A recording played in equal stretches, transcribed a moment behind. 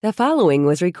The following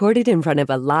was recorded in front of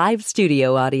a live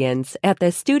studio audience at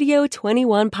the Studio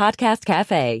 21 Podcast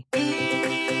Cafe.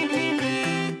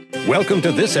 Welcome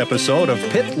to this episode of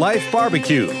Pit Life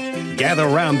Barbecue. Gather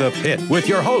round the pit with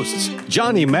your hosts,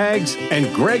 Johnny Maggs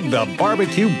and Greg the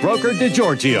Barbecue Broker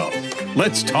DiGiorgio.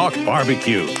 Let's talk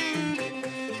barbecue.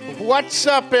 What's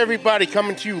up, everybody?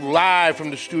 Coming to you live from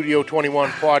the Studio 21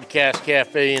 Podcast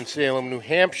Cafe in Salem, New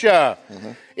Hampshire.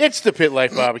 It's the Pit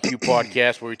Life Barbecue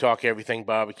Podcast, where we talk everything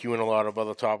barbecue and a lot of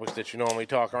other topics that you normally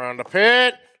talk around the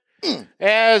pit.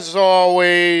 As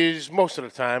always, most of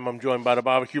the time, I'm joined by the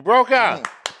Barbecue Broker.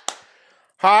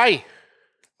 Hi.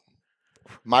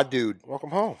 My dude.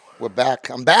 Welcome home. We're back.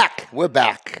 I'm back. We're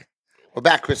back. We're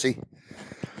back, Chrissy.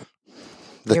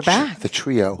 You're back. The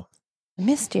trio. I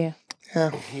missed you.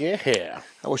 Yeah.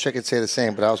 I wish I could say the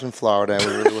same, but I was in Florida. I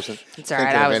really wasn't It's all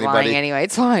right. I was lying anyway.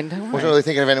 It's fine. Don't worry. Wasn't really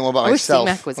thinking of anyone but I wish myself.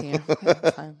 C-Mac was here.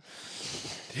 It's fine.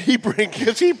 He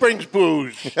brings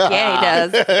booze. Yeah,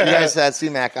 he does. You guys had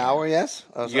C-Mac hour, yes?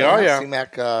 Yeah.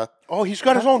 C-Mac, Oh, he's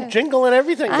got his own jingle and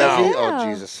everything I now. know. oh,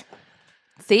 Jesus.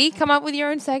 See, come up with your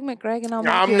own segment, Greg, and I'll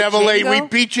make I'm you a never late. We jingle.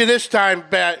 beat you this time,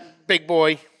 big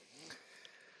boy.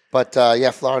 But,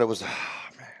 yeah, Florida was,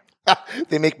 man.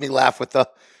 They make me laugh with the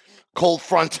cold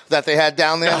front that they had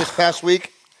down there this past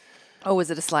week. Oh, was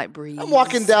it a slight breeze? I'm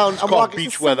walking down. I'm called walking.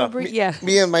 beach weather. Yeah.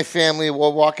 Me and my family were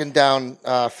walking down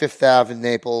Fifth Ave in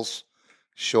Naples,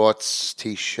 shorts,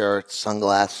 T-shirts,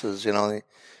 sunglasses, you know.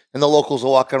 And the locals are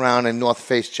walking around in North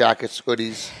Face jackets,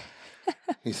 hoodies.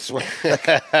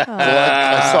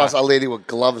 I saw a lady with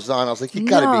gloves on. I was like, you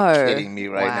got to No. be kidding me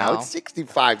right now. Wow. It's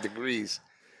 65 degrees.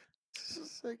 It's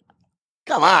just like,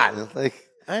 come on. Like,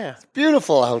 Oh, yeah. it's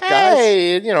beautiful out, guys.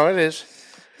 Hey, it is.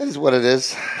 It is what it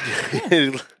is.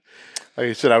 Like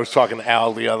I said, I was talking to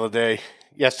Al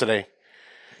yesterday,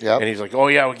 Yep. and he's like, "Oh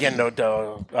yeah, we're getting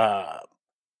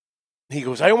he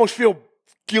goes, I almost feel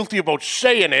guilty about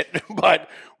saying it, but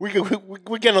we're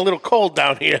getting a little cold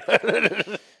down here."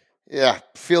 Yeah,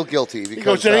 feel guilty He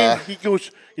because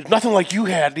goes, it's nothing like you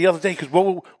had the other day. Because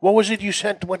what was it you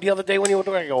sent the other day when you were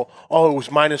there? I go, oh, it was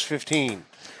 -15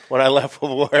 when I left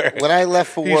for work. when I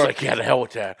left for He's work, like, yeah, the hell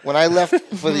with that. when I left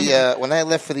for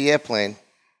the airplane,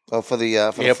 or for the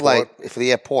Airport. flight, for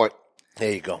the airport,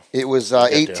 There you go. it was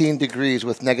 18 degrees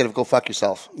with negative go fuck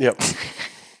yourself. Yep.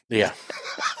 Yeah.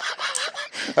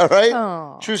 All right?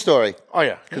 Oh. True story. Oh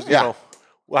yeah, because Yeah. you know,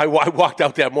 I walked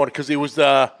out that morning because it was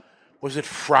was it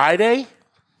Friday?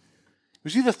 It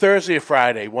was either Thursday or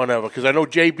Friday, one of them. Because I know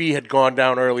JB had gone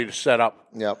down early to set up,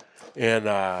 Yep. and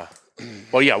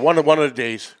well, yeah, one of the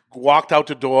days, walked out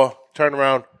the door, turned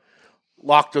around,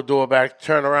 locked the door back,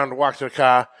 turned around to walk to the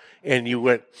car, and you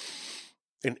went,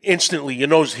 and instantly your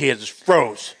nose hairs just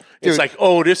froze. It's Dude. like,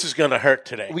 oh, this is gonna hurt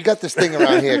today. We got this thing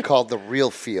around here called the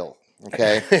real feel,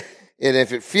 okay? And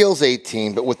if it feels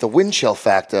 18, but with the wind chill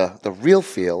factor, the real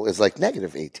feel is like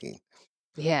negative 18.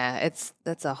 Yeah,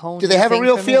 that's a whole Do new they have a thing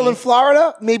real for feel me. in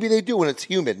Florida? Maybe they do when it's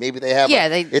humid. Maybe they have Yeah,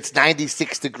 it's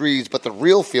 96 degrees, but the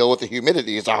real feel with the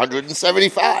humidity is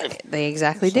 175. They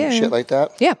exactly Some do. shit like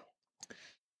that. Yeah.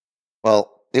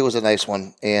 Well, it was a nice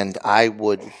one, and I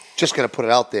would, just going to put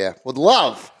it out there, would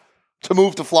love to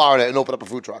move to Florida and open up a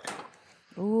food truck.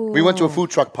 We went to a food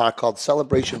truck park called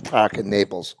Celebration Park in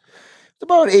Naples. It's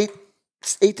about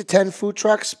eight to 10 food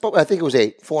trucks, but I think it was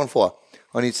 8, 4 and 4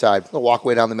 on each side. A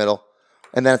walkway down the middle.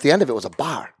 And then at the end of it was a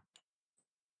bar.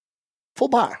 Full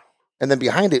bar. And then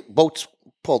behind it, boats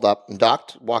pulled up and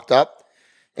docked, walked up,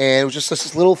 and it was just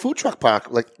this little food truck park,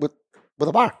 like with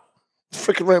a bar.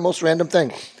 Freaking most random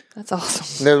thing. That's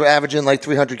awesome. And they're averaging like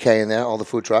 300K in there, all the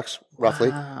food trucks, roughly.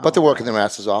 Wow. But they're working their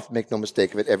asses off. Make no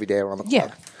mistake of it, every day around the Yeah.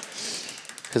 clock.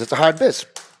 Because it's a hard biz.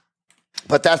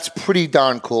 But that's pretty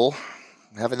darn cool.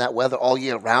 Having that weather all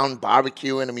year round,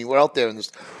 barbecuing. I mean, we're out there in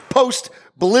this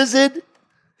post-blizzard,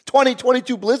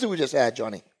 2022 blizzard we just had,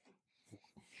 Johnny.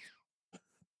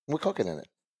 We're cooking in it.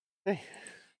 Hey,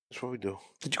 that's what we do.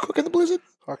 Did you cook in the blizzard?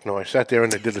 Fuck no, I sat there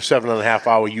and I did a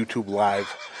 7.5-hour YouTube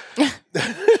live.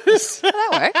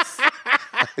 That works.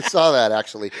 I saw that,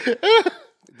 actually.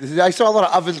 I saw a lot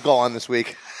of ovens go on this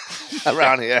week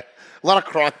around here. A lot of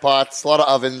crock pots, a lot of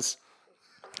ovens.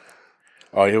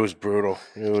 Oh, it was brutal.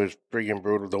 It was freaking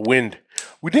brutal. The wind.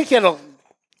 We didn't get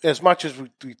as much as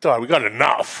we thought. We got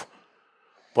enough.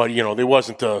 But, you know, there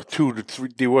wasn't the 2 to 3,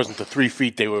 there wasn't the 3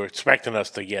 feet they were expecting us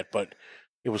to get, but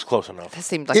it was close enough. That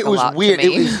seemed like It a was lot weird. to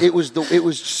me. It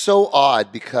was so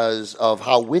odd because of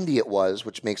how windy it was,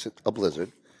 which makes it a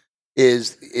blizzard.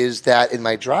 Is that in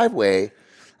my driveway,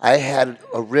 I had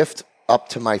a rift up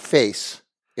to my face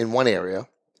in one area,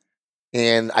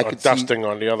 and I could dusting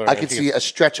on the other. I could see a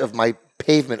stretch of my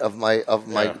pavement of my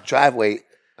Yeah. driveway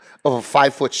of a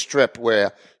 5-foot strip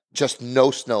where just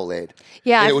no snow laid.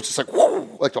 Yeah, And I- it was just like, whoa,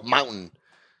 like a mountain.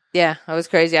 Yeah, I was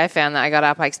crazy. I found that I got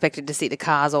up, I expected to see the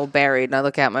cars all buried, and I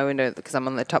look out my window because I'm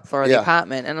on the top floor of the Yeah.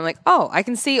 apartment, and I'm like, oh, I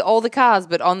can see all the cars,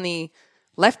 but on the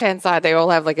left-hand side, they all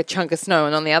have like a chunk of snow,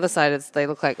 and on the other side, they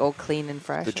look like all clean and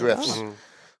fresh. The drifts. Oh.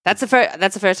 That's the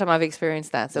first time I've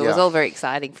experienced that, so it was Yeah. all very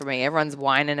exciting for me. Everyone's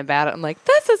whining about it. I'm like,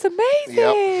 this is amazing.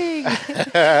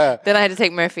 Then I had to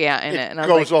take Murphy out in it, and I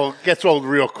was like, Gets old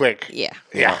real quick. yeah.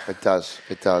 Yeah. It does.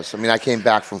 It does. I mean, I came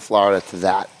back from Florida to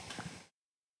that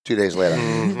 2 days later.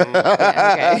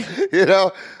 Yeah, okay. You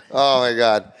know? Oh, my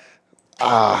God.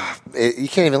 You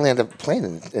can't even land a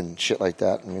plane and shit like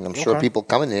that. I mean, I'm sure people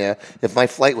coming here, if my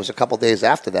flight was a couple days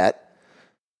after that,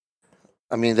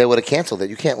 I mean, they would have canceled it.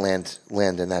 You can't land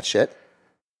in that shit.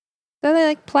 So they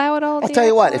like plow it all. at I'll the tell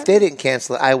you what, airport? if they didn't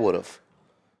cancel it, I would have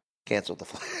canceled the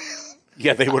flight.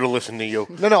 Yeah, they would have listened to you.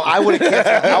 No, I would have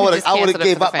canceled. I would Just have canceled it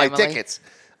gave for the up my family. tickets.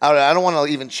 I don't want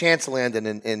to even chance landing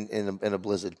in a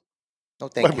blizzard. No,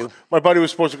 thank you. My buddy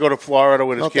was supposed to go to Florida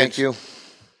with his No, kids. thank you.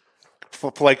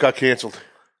 Flight got canceled.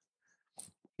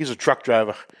 He's a truck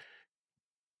driver.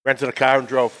 Rented a car and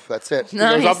drove. That's it. He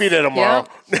goes, I'll be there tomorrow.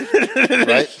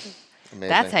 Right? Amazing.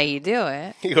 That's how you do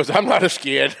it. He goes, I'm not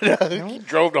scared. He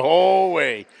drove the whole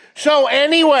way. So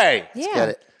anyway, Yeah. Get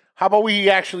it. how about we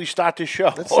actually start this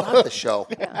show? Let's start the show.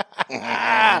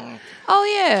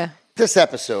 Oh yeah. This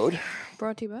episode,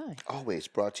 Brought to you by. always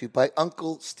brought to you by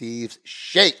Uncle Steve's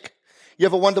Shake. You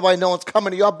ever wonder why no one's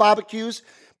coming to your barbecues?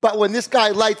 But when this guy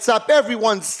lights up,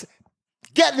 everyone's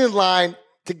getting in line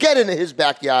to get into his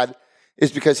backyard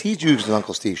is because he's using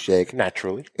Uncle Steve's Shake.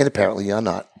 Naturally. And apparently you're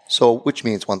not. So, which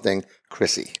means one thing,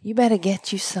 Chrissy. You better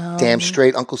get you some. Damn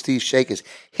straight, Uncle Steve's Shake is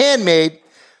handmade,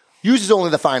 uses only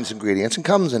the finest ingredients, and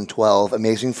comes in 12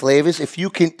 amazing flavors. If you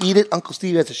can eat it, Uncle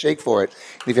Steve has a shake for it.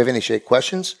 And if you have any shake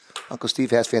questions, Uncle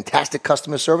Steve has fantastic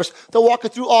customer service. They'll walk you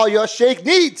through all your shake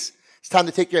needs. It's time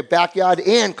to take your backyard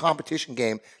and competition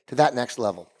game to that next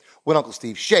level. With Uncle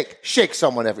Steve's Shake, shake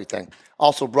someone everything.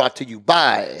 Also brought to you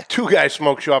by... Two Guys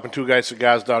Smoke Shop and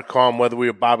TwoGuysCigars.com. Whether we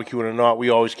are barbecuing or not, we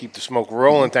always keep the smoke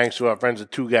rolling thanks to our friends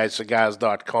at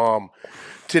TwoGuysCigars.com.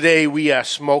 Today we are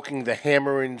smoking the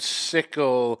Hammer and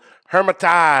Sickle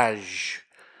Hermitage.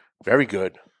 Very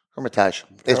good. Hermitage.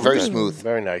 It's very good. smooth.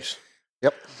 Very nice.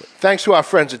 Yep. Thanks to our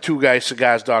friends at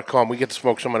TwoGuysCigars.com. We get to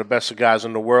smoke some of the best cigars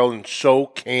in the world, and so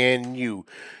can you.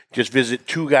 Just visit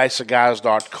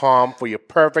TwoGuysCigars.com for your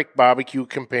perfect barbecue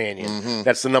companion.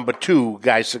 That's the number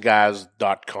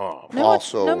 2GuysCigars.com. No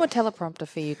Also- more teleprompter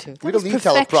for you two. We That don't was need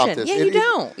perfection. teleprompters. Yeah, you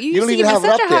don't. You don't seem even have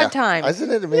such it up a hard there. time. Isn't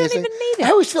it You amazing? don't even need it. I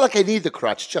always feel like I need the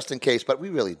crutch just in case, but we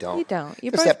really don't. You don't.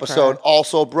 You're This both episode pro.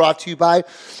 also brought to you by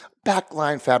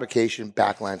Backline Fabrication,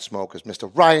 Backline Smokers.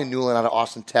 Mr. Ryan Newland out of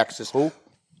Austin, Texas. Who?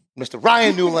 Mr.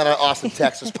 Ryan Newland out of Austin,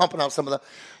 Texas, pumping out some of the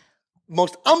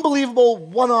most unbelievable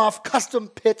one-off custom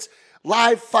pits,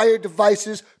 live fire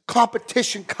devices,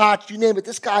 competition carts, you name it.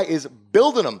 This guy is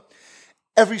building them.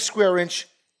 Every square inch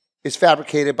is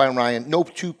fabricated by Ryan. No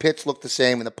two pits look the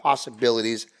same, and the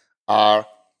possibilities are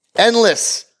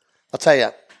endless. I'll tell you,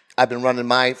 I've been running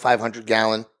my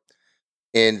 500-gallon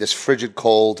in this frigid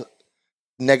cold,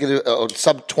 negative,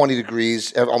 sub 20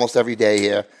 degrees almost every day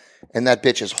here, and that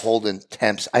bitch is holding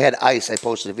temps. I had ice. I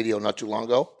posted a video not too long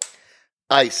ago.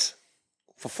 Ice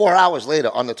for 4 hours later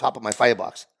on the top of my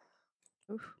firebox.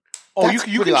 Oh, That's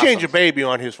you pretty can change awesome. a baby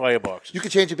on his firebox. You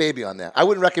could change a baby on there. I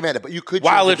wouldn't recommend it, but you could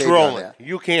While change it's a baby on rolling. there.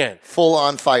 You can. Full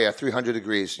on fire, 300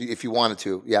 degrees, if you wanted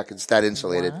to. Yeah, because it's that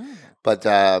insulated. But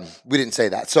we didn't say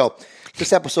that. So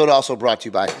this episode also brought to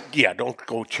you by Yeah, don't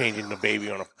go changing the baby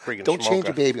on a friggin' Don't smoker. change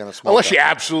a baby on a smoker. Unless you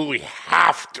absolutely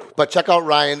have to. But check out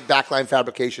Ryan,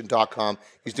 backlinefabrication.com.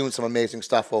 He's doing some amazing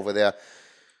stuff over there.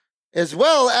 As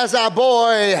well as our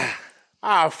boy...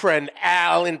 Our friend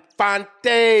Al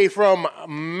Infante from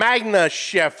Magna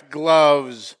Chef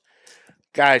Gloves.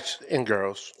 Guys and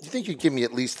girls, You think you'd give me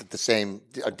at least the same...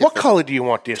 what color do you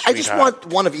want this, I just sweetheart?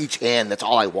 want one of each hand. That's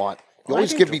all I want. You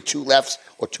always give me two lefts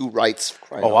or two rights.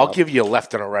 Oh, I'll give you a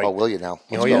left and a right. Oh, will you now?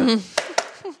 Oh, Let's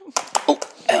go.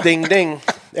 yeah. Ding, ding.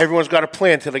 Everyone's got a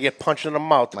plan till they get punched in the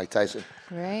mouth. Mike Tyson.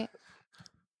 Right?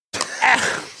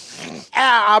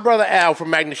 Our brother Al from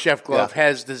Magna Chef Glove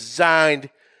has designed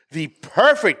the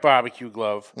perfect barbecue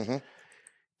glove. Mm-hmm.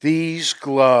 These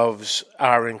gloves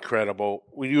are incredible.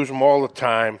 We use them all the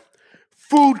time.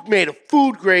 Made of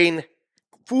food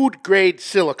grade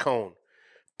silicone.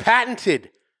 Patented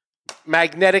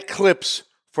magnetic clips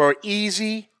for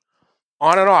easy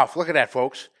on and off. Look at that,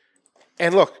 folks.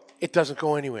 And look, it doesn't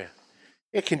go anywhere.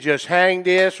 It can just hang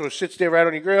there so it sits there right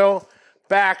on your grill.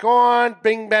 Back on,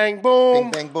 bing, bang, boom.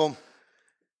 Bing, bang, boom.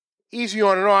 easy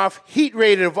on and off, heat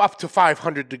rated of up to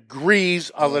 500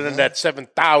 degrees, other than that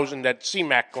 7,000 that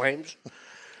C-Mac claims.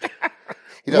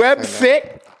 Web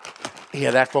Fit.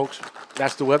 Hear that, folks?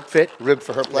 That's the Web Fit. Rib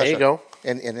for her pleasure. There you go.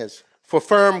 And his. For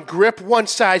firm grip, one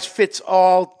size fits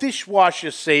all,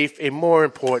 dishwasher safe, and more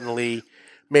importantly,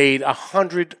 made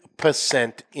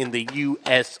 100% in the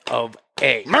U.S. of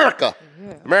A. America.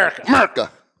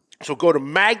 America. So go to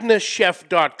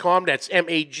magnachef.com. That's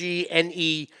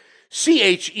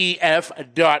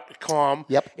MAGNECHEF.com.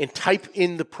 Yep. And type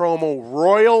in the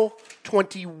promo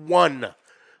Royal21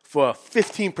 for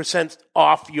 15%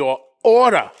 off your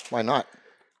order. Why not?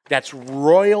 That's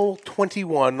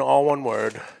Royal21, all one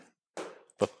word,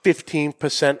 for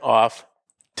 15% off.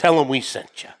 Tell them we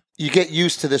sent you. You get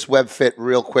used to this Web Fit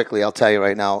real quickly, I'll tell you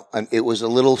right now. And it was a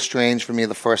little strange for me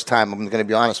the first time. I'm going to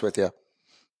be honest with you.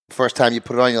 The first time you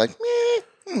put it on, you're like,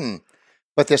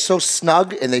 But they're so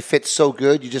snug and they fit so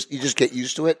good, you just get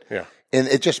used to it. Yeah. And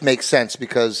it just makes sense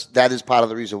because that is part of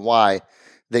the reason why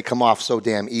they come off so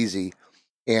damn easy.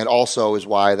 And also is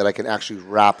why that I can actually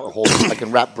wrap I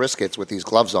can wrap briskets with these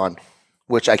gloves on,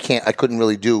 which I couldn't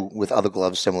really do with other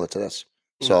gloves similar to this.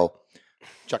 So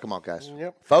check them out, guys.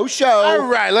 Yep. Faux show. All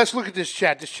right, let's look at this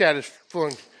chat. This chat is full.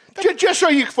 Just so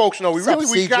you folks know, we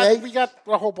What's up, we got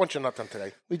a whole bunch of nothing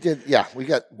today. We did, yeah. We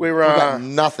got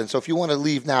nothing. So if you want to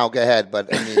leave now, go ahead.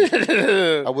 But I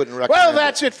mean, I wouldn't recommend. Well,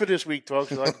 that's it for this week,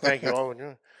 folks. I'd like to thank you all.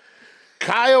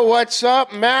 Kyle, what's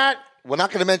up, Matt? We're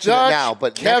not going to mention Dutch, it now,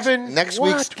 but Kevin, next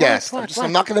what, week's guest.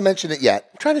 I'm not going to mention it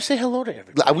yet. I'm trying to say hello to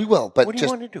everybody. We will, but What do you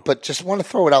want to do? But just want to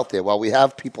throw it out there while we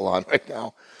have people on right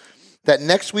now. That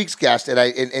next week's guest,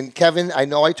 and Kevin, I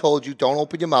know I told you don't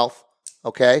open your mouth,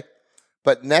 okay?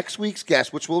 But next week's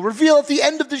guest, which we'll reveal at the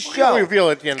end of the show, We'll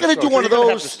reveal at the end of the gonna show. do one So of you're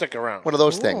gonna those. have to stick around. One of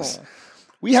those things.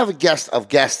 We have a guest of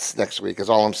guests next week. Is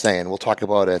all I'm saying. We'll talk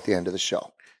about it at the end of the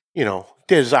show. You know,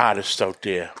 there's artists out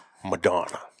there.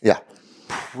 Madonna, Yeah.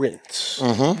 Prince,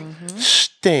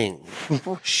 Sting,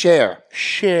 Cher,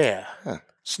 Cher,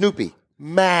 Snoopy,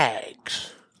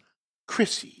 Mags,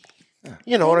 Chrissy.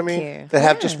 You know what I mean? that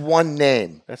have just one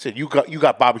name. That's it. You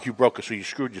got barbecue broker, so you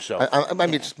screwed yourself. I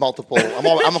mean, it's multiple.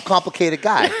 I'm a complicated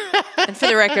guy. And for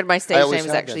the record, my stage always name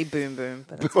is have actually been. Boom Boom.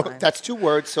 But that's fine. That's 2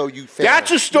 words, so you failed.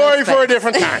 That's a story for a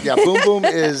different time. Yeah, Boom Boom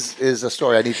is a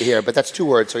story I need to hear, but that's 2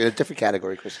 words, so you're in a different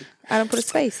category, Chrissy. I don't put a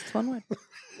space. It's one word.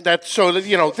 That's so that,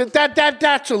 you know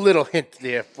that's a little hint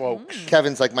there, folks.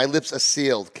 Kevin's like, my lips are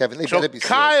sealed. Kevin, they So better be sealed.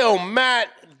 Kyle, Matt,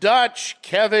 Dutch,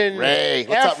 Kevin, Ray.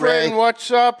 What's up, Ray? Efren, what's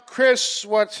up? Chris,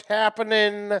 what's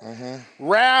happening?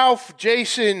 Ralph,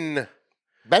 Jason,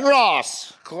 Ben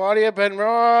Ross, Claudia, Ben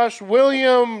Ross,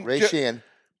 William, Ray Sheehan,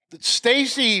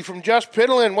 Stacy from Just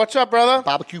Piddling. What's up, brother?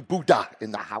 Barbecue Buddha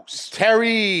in the house.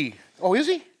 Terry. Oh, is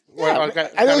he? Well,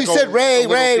 I only said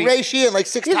Ray Sheehan like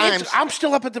 6 times. I'm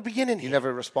still up at the beginning You here.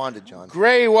 never responded, John.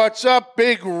 Gray, what's up?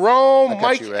 Big Rome. got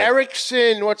Mike you, Ray.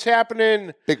 Erickson, what's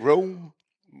happening? Big Rome.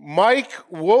 Mike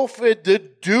Wolford, the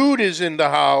dude is in the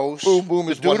house. Boom, boom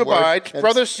the is dude one word. abides. That's-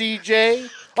 Brother CJ.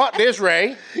 Oh, there's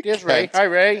Ray. There's Ray. Kent. Hi,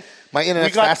 Ray. My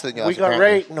internet's We got- faster than yours, We got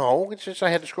apparently. Ray. No, it's just I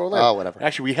had to scroll in. Oh, whatever.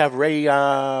 Actually, we have Ray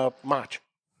March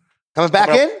Coming back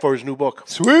coming up in? for his new book.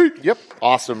 Sweet. Yep.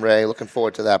 Awesome, Ray. Looking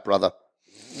forward to that, brother.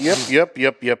 Yep.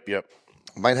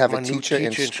 Might have My a new teacher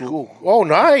in school. Oh,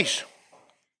 nice.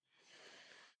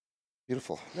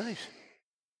 Beautiful. Nice.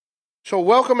 So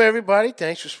welcome everybody.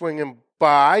 Thanks for swinging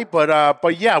by. But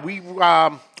yeah,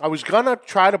 I was gonna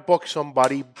try to book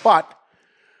somebody, but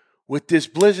with this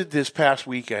blizzard this past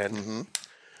weekend,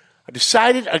 I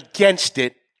decided against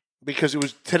it because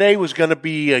today was gonna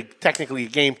be technically a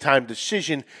game time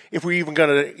decision. If we're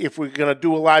gonna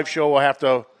do a live show, I'll have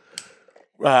to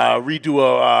redo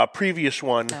a previous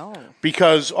one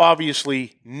because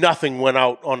obviously nothing went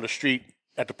out on the street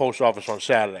at the post office on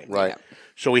Saturday. Right.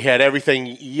 So we had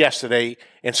everything yesterday,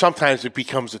 and sometimes it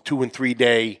becomes a 2 and 3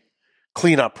 day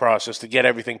cleanup process to get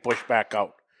everything pushed back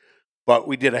out. But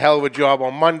we did a hell of a job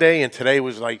on Monday, and today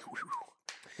was like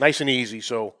nice and easy.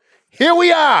 So here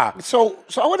we are. So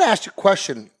I want to ask you a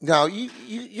question. Now,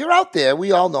 you're out there.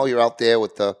 We all know you're out there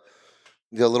with the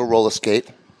little roller skate,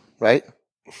 right?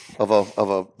 Of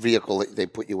a vehicle that they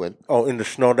put you in. Oh, in the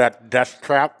snow, that death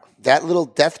trap. That little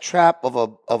death trap of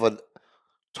a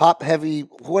top heavy,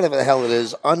 whatever the hell it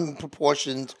is,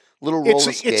 unproportioned little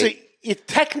roller skate. It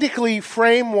technically,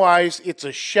 frame wise, it's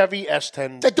a Chevy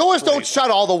S10. The doors don't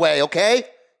shut all the way, okay?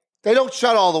 They don't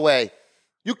shut all the way.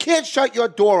 You can't shut your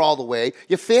door all the way.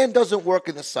 Your fan doesn't work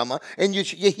in the summer, and your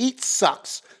heat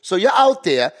sucks. So you're out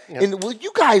there, and what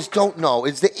you guys don't know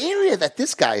is the area that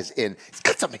this guy's in. It's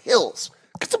got some hills.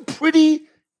 It's a pretty,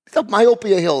 it's a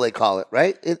myopia hill, they call it,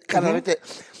 right? It kind of right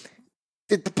there.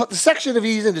 the section of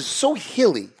Eden is so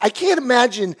hilly. I can't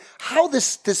imagine how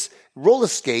this roller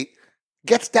skate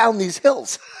gets down these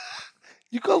hills.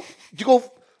 You go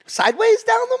sideways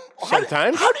down them?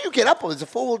 Sometimes. How do you get up them? Is it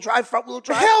four-wheel drive, front-wheel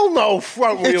drive? Hell no,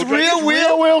 front wheel It's drive.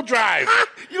 rear wheel? drive.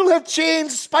 You don't have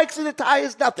chains, spikes in the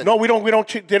tires, nothing. No, we don't.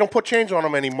 They don't put chains on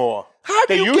them anymore. How do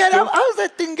They you used get to. up? How does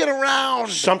that thing get around?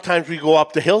 Sometimes we go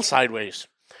up the hill sideways.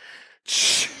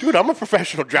 Dude, I'm a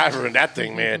professional driver in that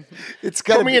thing, man. It's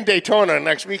got Put me in Daytona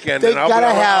next weekend, They and I'm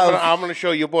gotta going to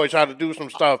show you boys how to do some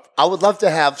stuff. I would love to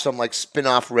have some like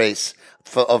spin-off race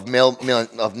of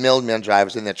mailman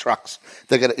drivers in their trucks.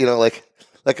 They're gonna, like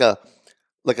a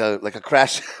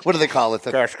crash. What do they call it?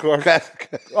 Crash course. Crash,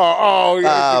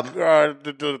 Yeah,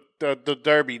 the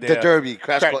derby there. the derby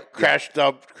crash. Crash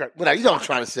dub. Whatever you know what I'm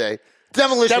trying to say.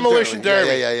 Demolition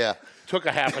derby. Yeah. Took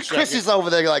a half a second. Chrissy's over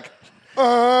there like,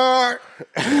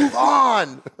 move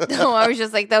on. No, I was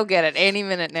just like, they'll get it any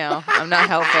minute now. I'm not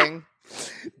helping.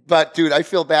 But dude, I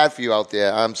feel bad for you out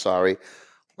there. I'm sorry.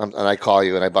 And I call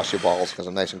you and I bust your balls because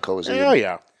I'm nice and cozy. Oh,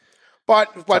 yeah.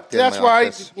 But Tucked in that's my why,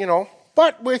 office.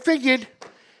 but we figured,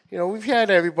 we've had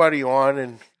everybody on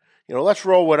and, let's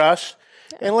roll with us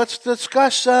and let's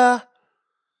discuss, what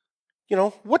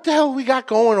the hell we got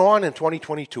going on in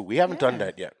 2022. We haven't done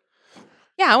that yet.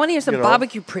 Yeah, I want to hear some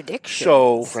barbecue predictions.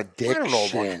 So, Predictions. I don't know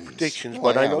about predictions,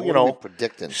 Well, but I yeah, know, what are we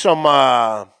predicting?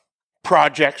 some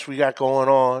projects we got going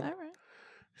on. All right.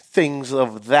 Things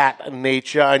of that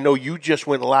nature. I know you just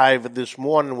went live this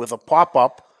morning with a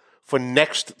pop-up for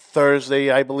next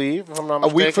Thursday, I believe, if I'm not A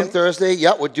mistaken. week from Thursday,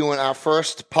 we're doing our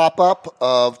first pop-up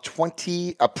of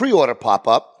a pre-order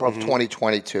pop-up of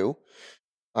 2022.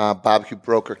 Barbecue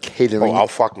Broker Catering. Oh, I'll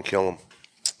fucking kill him.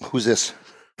 Who's this?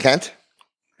 Kent?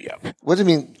 Yeah, What does it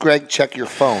mean, Greg, check your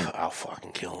phone? I'll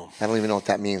fucking kill him. I don't even know what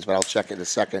that means, but I'll check it in a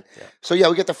second. Yeah. So,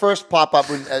 we get the first pop-up.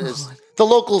 The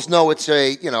locals know it's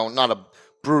not a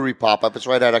brewery pop-up. It's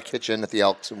right at our kitchen at the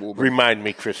Elks in Woburn. Remind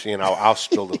me, Chrissy, and I'll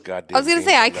spill the goddamn I was going to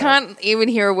beans say, I on that. can't even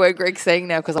hear a word Greg's saying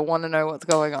now because I want to know what's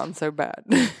going on so bad.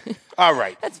 All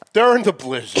right. During the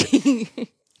blizzard.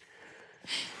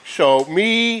 So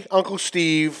me, Uncle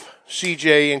Steve,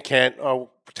 CJ, and Kent are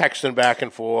texting back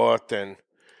and forth and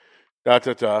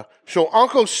da-da-da. So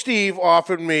Uncle Steve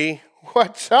offered me,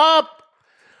 what's up?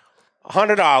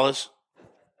 $100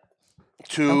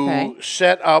 to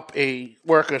set up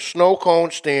work a snow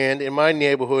cone stand in my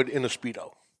neighborhood in a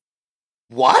Speedo.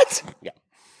 What? Yeah.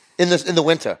 In the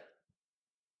winter.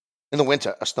 In the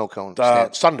winter, a snow cone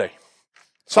stand. Sunday.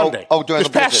 During this the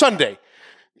past blizzard. Sunday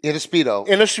In a Speedo.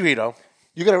 in a Speedo.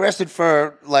 You got arrested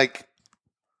for,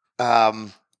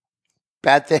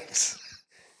 bad things.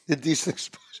 Indecent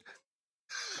exposure.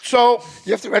 So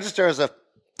You have to register as a...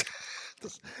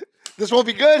 This won't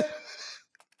be good.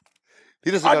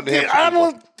 He doesn't know New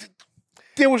Hampshire people.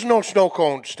 there was no snow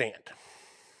cone stand.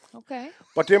 Okay.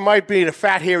 But there might be the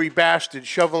fat, hairy bastard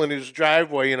shoveling his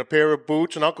driveway in a pair of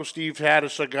boots, and Uncle Steve had a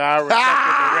cigar and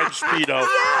a red Speedo.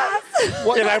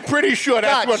 And I'm pretty sure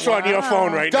that's Dutch. what's on your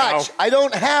phone right Dutch, now. I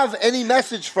don't have any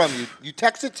message from you. You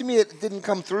texted to me. It didn't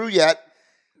come through yet.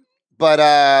 But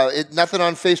nothing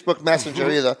on Facebook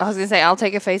Messenger either. I was going to say, I'll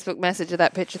take a Facebook message of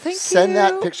that picture. Thank you. Send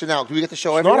that picture now. Do we get to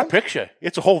show It's everyone? not a picture.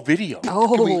 It's a whole video.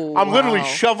 Oh, I'm literally wow.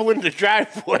 shoveling the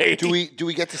driveway. Do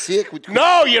we get to see it?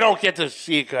 No, you don't get to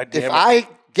see it, goddammit.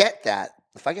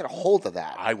 If I get a hold of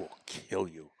that, I will kill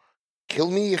you. kill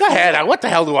me. Go ahead. What the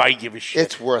hell do I give a shit?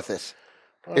 It's worth it.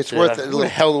 It's That's worth it. it. Who the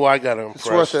hell do I got to impress?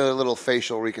 It's worth a little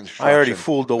facial reconstruction. I already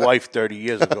fooled the wife 30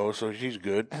 years ago, so she's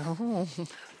good.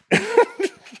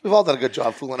 We've all done a good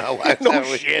job fooling our wives. No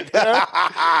haven't we? shit.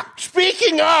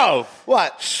 Speaking of,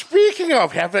 What? Speaking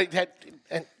of,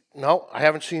 no, I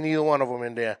haven't seen either one of them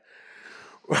in there.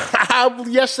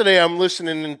 Yesterday, I'm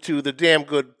listening to the Damn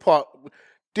Good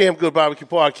Barbecue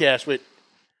podcast with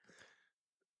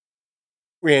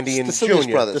Randy and The Salinas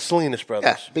Junior, brothers. the Salinas brothers.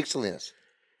 Yeah, big Salinas.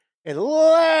 And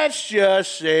let's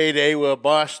just say they were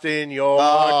busting your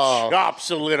chops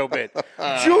a little bit.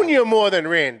 Junior more than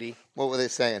Randy. What were they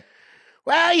saying?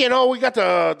 Well, we got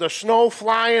the snow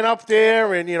flying up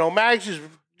there, and, Mags is,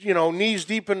 knees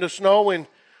deep in the snow, and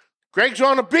Greg's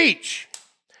on the beach.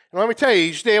 And let me tell you,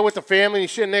 he's there with the family,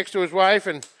 he's sitting next to his wife,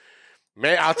 and,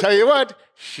 man, I'll tell you what,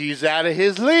 she's out of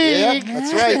his league. Yeah,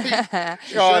 that's right.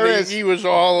 God, sure is. he was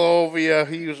all over you.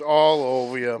 He was all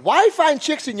over you. Why find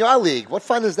chicks in your league? What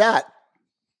fun is that?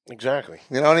 Exactly.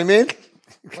 You know what I mean?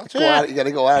 That's You got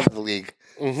to go out of the league.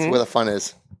 Mm-hmm. That's where the fun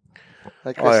is.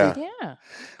 Like Oh, yeah. Chrissy? Yeah.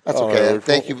 That's Oh, okay. yeah,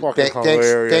 Thank you. fucking Thanks,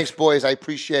 hilarious. boys. I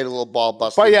appreciate a little ball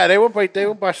busting. But, yeah, they were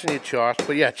busting your chops.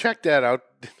 But, yeah, check that out.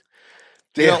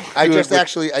 You know, I Good just with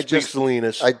actually, Big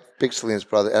Salinas. Big Salinas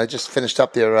brother, and I just finished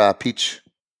up their peach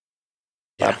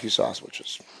barbecue sauce, which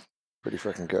is pretty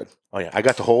freaking good. Oh yeah, I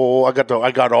got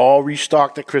all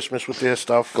restocked at Christmas with their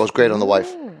stuff. Goes great on the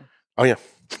wife. Oh yeah.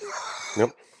 Yep.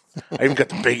 I even got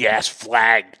the big ass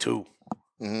flag too.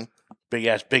 Mm-hmm.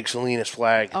 Big Salinas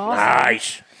flag. Awesome.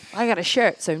 Nice. I got a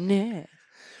shirt, so nah.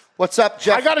 What's up,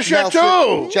 Jeff? I got a shirt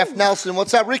Nelson? too. Jeff Nelson.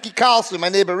 What's up, Ricky Carlson? My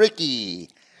neighbor Ricky.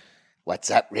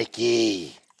 What's up,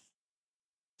 Ricky?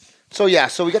 So we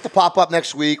got the pop up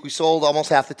next week. We sold almost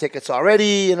half the tickets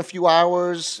already in a few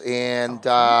hours, and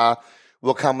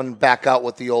we'll come back out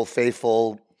with the old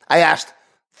faithful. I asked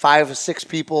 5 or 6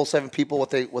 people, 7 people what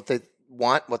they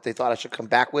want, what they thought I should come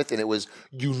back with, and it was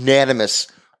unanimous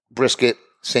brisket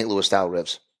St. Louis style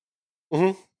ribs.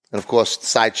 Mm-hmm. And of course, the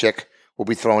side chick will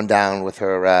be throwing down with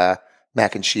her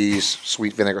mac and cheese,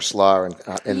 sweet vinegar slaw,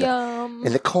 and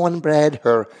the cornbread.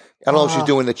 I don't know if she's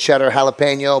doing the cheddar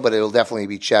jalapeno, but it'll definitely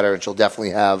be cheddar, and she'll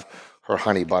definitely have her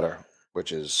honey butter,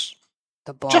 which is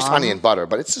The bomb. just honey and butter,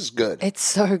 but it's just good. It's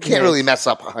so good. Can't really mess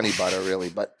up honey butter, really,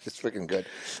 but it's freaking good.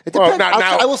 It Well, depends.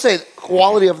 I will say,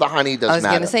 quality of the honey does I was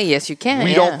matter. going to say, yes, you can.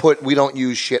 We yeah. we don't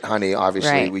use shit honey.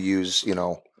 Obviously, Right. we use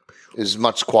as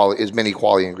many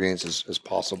quality ingredients as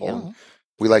possible. Yeah. And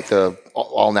we like the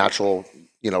all natural,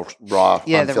 raw,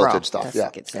 the unfiltered raw. stuff. That's Yeah.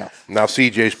 good stuff. Now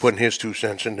CJ's putting his 2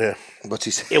 cents in there. What's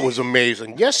he say? It was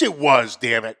amazing. Yes, it was.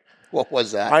 Damn it. What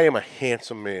was that? I am a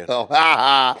handsome man. Oh,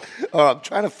 I'm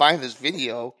trying to find this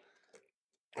video.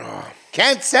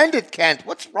 Kent, send it, Kent.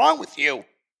 What's wrong with you?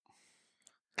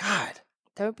 God.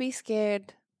 Don't be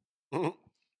scared. So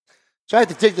I had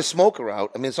to take the smoker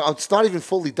out. I mean, it's not even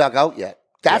fully dug out yet.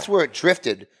 That's where it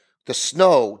drifted. The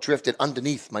snow drifted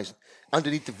underneath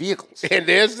the vehicles, And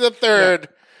there's the third.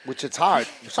 which it's hard.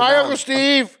 So Hi, now Uncle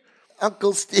Steve.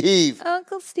 Uncle Steve.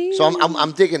 Uncle Steve. So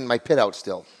I'm digging my pit out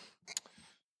still.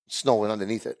 Snowing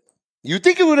underneath it. You'd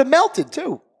think it would have melted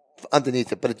too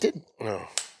underneath it, but it didn't. No.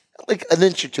 Like an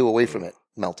inch or 2 away from it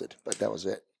melted, but that was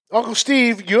it. Uncle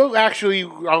Steve,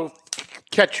 I'll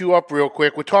catch you up real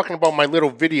quick. We're talking about my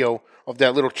little video of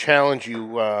that little challenge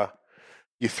you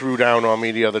threw down on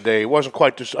me the other day. It wasn't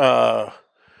quite the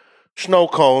snow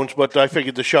cones, but I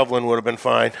figured the shoveling would have been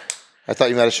fine. I thought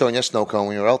you might have shown your snow cone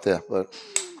when you were out there, but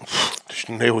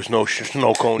There was no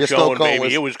snow cone your showing, snow cone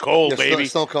baby. It was cold, your baby.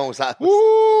 Snow cone was hot.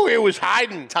 Ooh, it was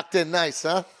hiding. Tucked in nice,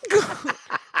 huh?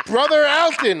 Brother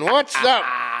Alton, what's up?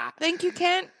 Thank you,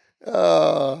 Kent.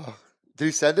 Did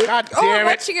he send it? God Oh, I'm damn it.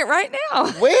 watching it right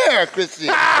now. Where, Christy?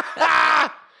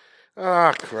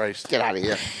 Ah, Christ. Get out of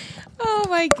here. Oh,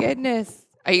 my goodness.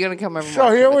 Are you going to come over and So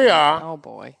watch here it with we me? are. Oh,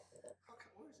 boy.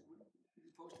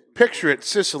 Picture it,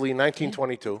 Sicily,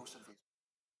 1922.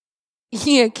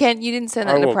 Yeah, Kent, you didn't send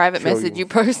I that in a will private kill message. you. You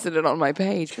posted it on my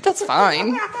page, but that's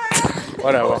fine.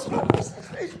 Whatever.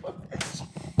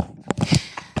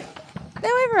 Now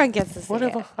everyone gets to see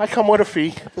Whatever. it. I come with a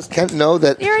fee. Does Kent know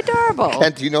that? You're adorable.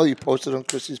 Kent, do you know you posted on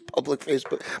Christy's public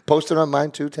Facebook? Posted on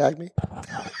mine too. Tag me.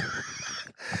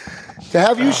 To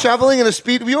have you shoveling in a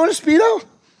speedo. Were you in a speedo?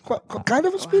 Kind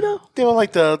of a speedo. They were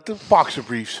like the boxer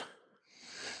briefs.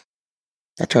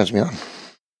 That turns me on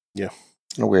Yeah.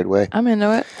 in a weird way. I'm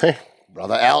into it. Hey,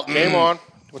 Brother Alton, game on.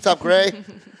 What's up, Gray?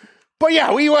 But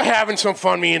yeah, we were having some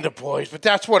fun, me and the boys, but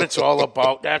that's what it's all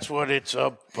about. That's what it's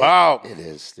about. It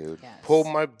is, dude. Pull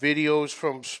my videos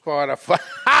from Spotify.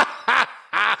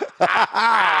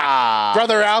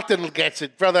 Brother Alton gets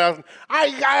it. Brother Alton.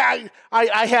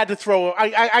 I had to throw.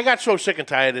 I got so sick and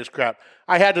tired of this crap.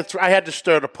 I had to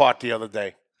stir the pot the other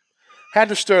day. Had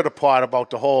to stir the pot about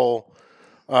the whole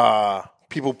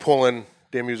people pulling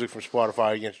their music from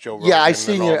Spotify against Joe Rogan. Yeah, I and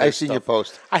seen all your that stuff.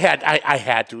 post. I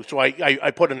had to. So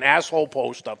I put an asshole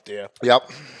post up there. Yep.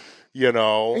 You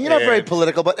know, And you're not very and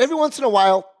political, but every once in a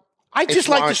while, I it's just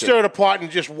like to warranted. stir the pot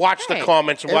and just watch the Right.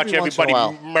 comments and watch Every once in a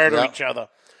everybody while. murder Yep. each other.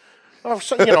 Oh,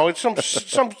 so, it's some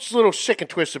little sick and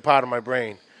twisted part of my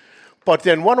brain. But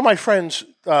then one of my friends,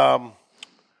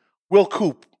 Will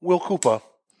Cooper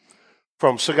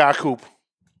from Cigar Coop,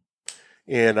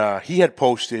 and he had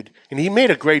posted, and he made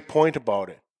a great point about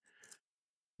it.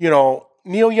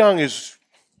 Neil Young is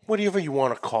whatever you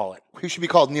want to call it. he should be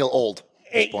called Neil Old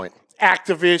at this point.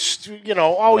 Activist,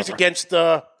 always against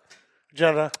the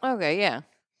agenda. Okay, yeah.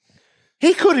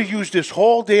 He could have used this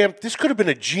whole this could have been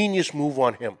a genius move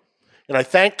on him. And I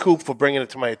thank Coop for bringing it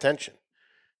to my attention.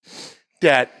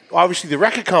 That obviously the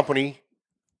record company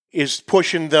is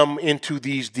pushing them into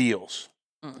these deals.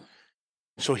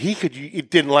 So he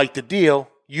didn't like the deal,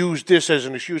 use this as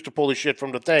an excuse to pull the shit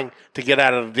from the thing to get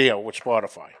out of the deal with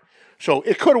Spotify. So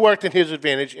it could have worked in his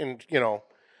advantage, and,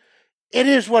 it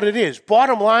is what it is.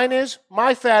 Bottom line is,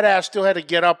 my fat ass still had to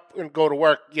get up and go to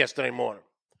work yesterday morning.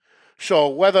 So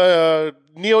whether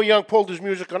Neil Young pulled his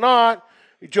music or not,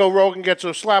 Joe Rogan gets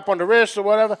a slap on the wrist or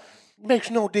whatever. Makes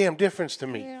no damn difference to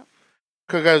me.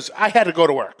 Because I had to go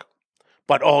to work.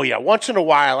 But, once in a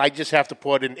while, I just have to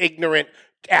put an ignorant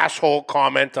asshole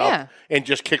comment up and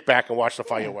just kick back and watch the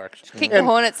fireworks. Kick the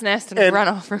hornet's nest and run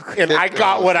off real quick. And I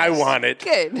got what I wanted.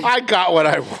 Good. I got what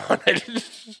I wanted.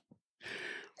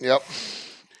 Yep.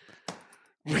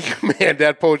 Man,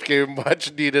 that post gave him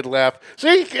much needed laugh.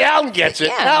 See, Alan gets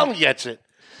it. Alan gets it.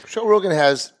 Joe Rogan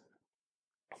has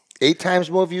 8 times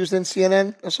more views than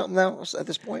CNN or something now at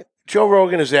this point. Joe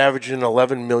Rogan is averaging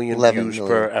 11 million views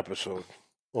per episode.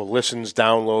 Or listens,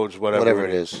 downloads, whatever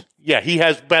it is. Yeah, he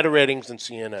has better ratings than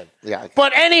CNN. Yeah.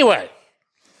 But anyway.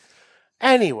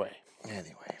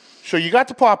 So you got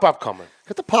the pop-up coming.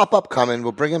 Got the pop-up coming.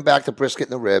 We're bringing back the brisket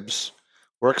and the ribs.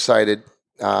 We're excited.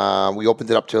 We opened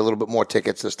it up to a little bit more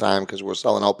tickets this time because we were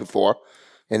selling out before.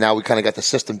 And now we kind of got the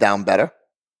system down better.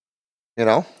 You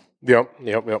know? Yep.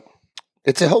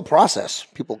 It's a whole process.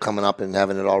 People coming up and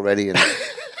having it already. And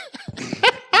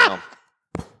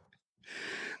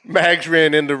Mags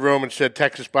ran in the room and said,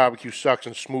 Texas barbecue sucks,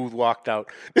 and Smooth walked out.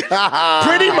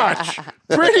 Pretty much.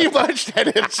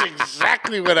 That is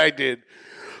exactly what I did.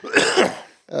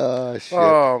 shit.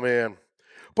 Oh, man.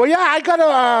 But, I got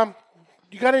a...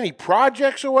 you got any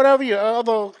projects or whatever? Your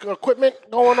other equipment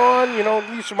going on?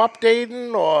 Need some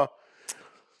updating or...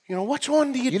 what's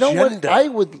on the agenda? You know what? I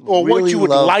would or really what you would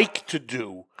like to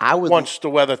do once the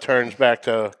weather turns back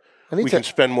to... we can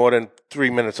spend more than 3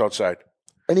 minutes outside.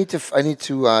 I need to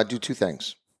do 2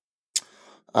 things.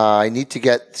 I need to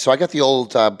get... So I got the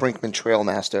old Brinkman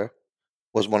Trailmaster.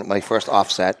 Was one of my first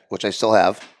offset, which I still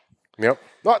have. Yep.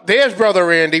 Oh, there's Brother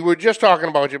Randy. We were just talking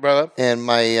about you, brother. And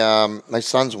my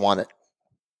sons want it.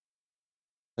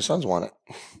 My sons want it.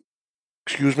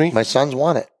 Excuse me? My sons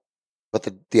want it. But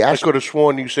the I Ash... could have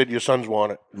sworn you said your sons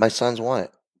want it. My sons want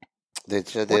it.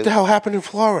 What the hell happened in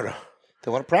Florida?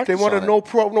 They want to practice. They wanted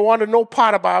no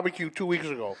pot of barbecue 2 weeks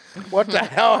ago. What the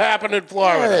hell happened in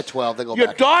Florida? Yeah, they're 12. They go Your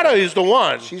back. daughter is the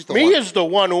one. She's the Me one. is the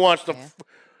one who wants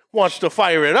to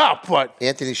fire it up. But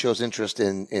Anthony shows interest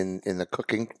in the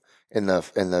cooking, in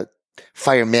the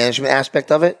fire management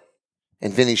aspect of it,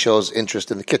 and Vinny shows interest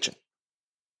in the kitchen.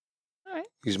 All right.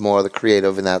 He's more the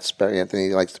creative in that aspect. Anthony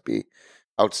likes to be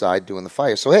outside doing the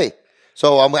fire. So hey.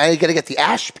 So I got to get the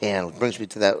ash pan, which brings me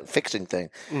to that fixing thing.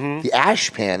 Mm-hmm. The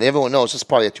ash pan, everyone knows this is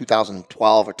probably a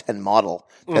 2012 or 10 model.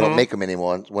 They don't make them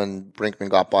anymore. When Brinkman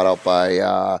got bought out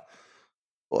by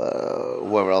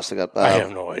whoever else they got. I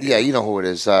have no idea. Yeah, you know who it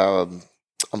is. I'm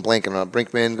blanking on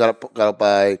Brinkman. Got up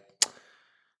by.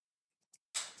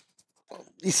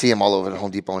 You see him all over the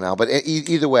Home Depot now. But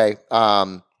either way,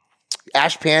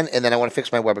 ash pan, and then I want to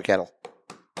fix my Weber kettle.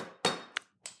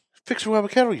 Fix a Weber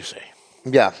kettle, you say?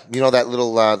 Yeah, you know that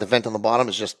little the vent on the bottom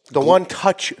is just the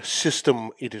one-touch system.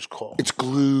 It is called. It's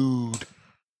glued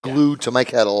to my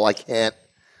kettle. I can't.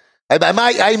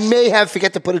 I may have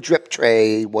forget to put a drip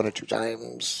tray 1 or 2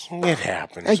 times. It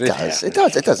happens. It does.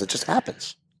 It just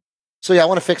happens. So yeah, I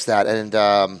want to fix that, and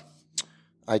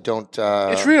I don't.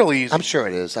 It's real easy. I'm sure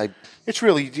it is. It's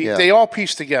really they all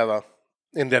piece together,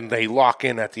 and then they lock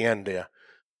in at the end there.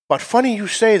 But funny you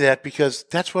say that because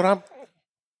that's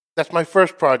my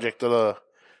first project. I'm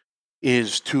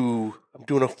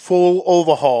doing a full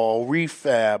overhaul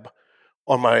refab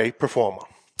on my Performer.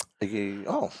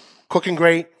 Cooking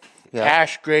grate,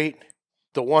 ash grate,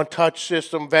 the one-touch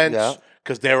system vents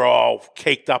because they're all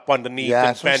caked up underneath and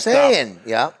that's bent what I'm saying.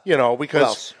 up. Yeah,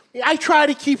 Because I try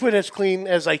to keep it as clean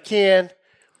as I can,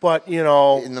 but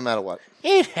no matter what,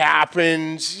 it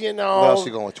happens. What else are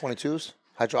you going with? 22s,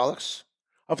 hydraulics.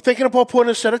 I'm thinking about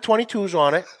putting a set of 22s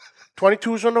on it.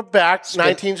 22s on the back,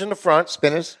 19s in the front.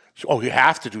 Spinners? Oh, you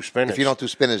have to do spinners. If you don't do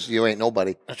spinners, you ain't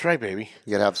nobody. That's right, baby.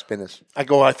 You gotta have spinners. I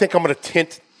think I'm going to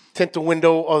tint the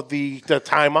window of the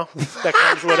timer that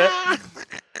comes with it.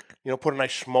 Put a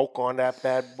nice smoke on that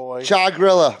bad boy. Char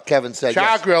Griller, Kevin said.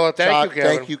 Char Griller, thank you,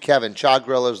 Kevin. Thank you, Kevin. Char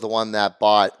Griller is the one that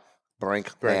bought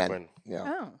Brinkman. Yeah.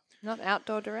 Oh, not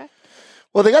Outdoor Direct?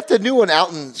 Well, they got the new one.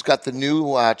 Alton's got the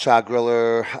new Char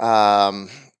Griller.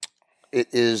 It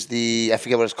is I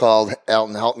forget what it's called.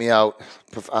 Alton, help me out.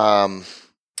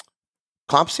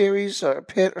 Comp Series or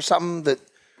Pit or something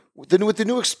with the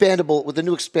new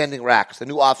expanding racks, the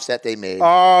new offset they made.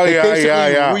 Oh, they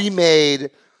basically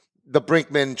remade the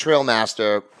Brinkman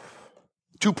Trailmaster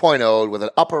 2.0 with an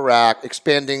upper rack,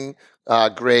 expanding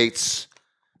grates.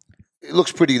 It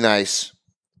looks pretty nice.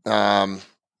 I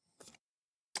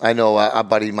know our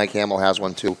buddy Mike Hamill has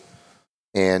one too.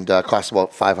 And costs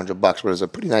about $500, but it's a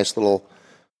pretty nice little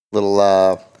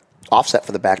offset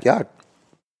for the backyard.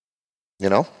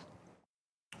 Right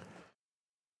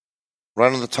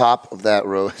on the top of that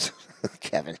road,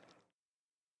 Kevin.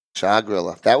 Char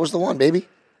Griller. That was the one, baby.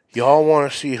 Y'all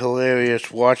want to see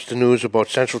hilarious? Watch the news about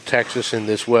Central Texas in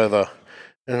this weather.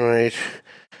 All right.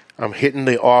 I'm hitting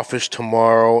the office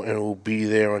tomorrow and will be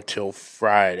there until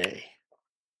Friday.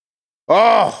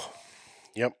 Oh,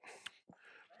 yep.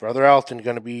 Brother Elton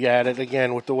going to be at it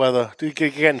again with the weather.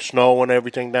 Getting snow and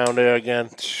everything down there again.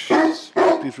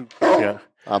 Yeah.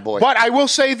 Oh, boy. But I will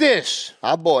say this.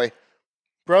 Oh, boy.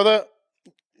 Brother,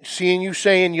 seeing you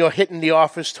saying you're hitting the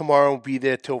office tomorrow and be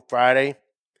there till Friday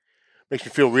makes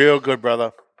me feel real good,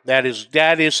 brother. That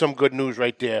is some good news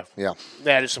right there. Yeah.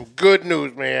 That is some good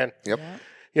news, man. Yep. Yeah.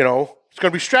 You know, it's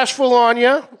going to be stressful on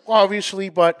you, obviously,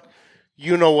 but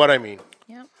you know what I mean.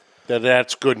 Yep.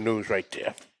 That's good news right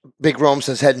there. Big Rome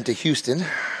says heading to Houston.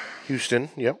 Houston,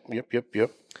 yep.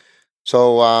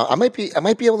 So I might be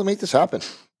able to make this happen.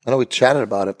 I know we chatted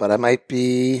about it, but I might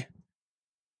be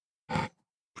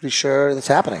pretty sure that's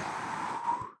happening.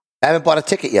 I haven't bought a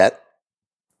ticket yet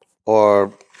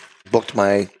or booked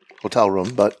my hotel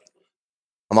room, but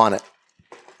I'm on it.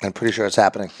 I'm pretty sure it's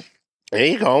happening. There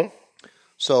you go.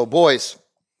 So, boys,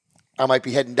 I might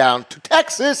be heading down to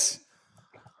Texas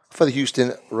for the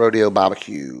Houston Rodeo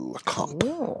Barbecue Comp.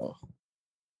 Ooh.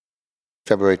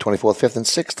 February 24th, 5th, and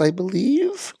 6th, I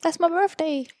believe. That's my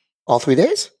birthday. All 3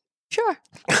 days? Sure.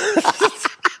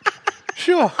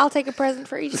 Sure. I'll take a present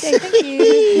for each day. Thank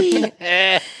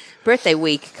you. Birthday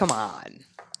week. Come on.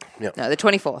 Yep. No, the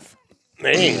 24th.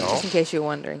 There you go. Just in case you're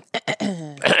wondering. Just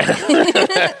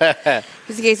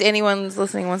in case anyone's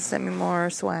listening wants to send me more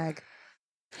swag.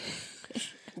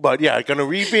 But yeah, going to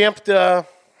revamp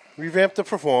the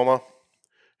performer.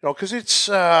 You know, because it's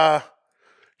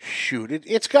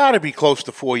it's got to be close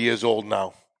to 4 years old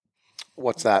now.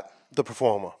 What's that? The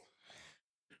performer.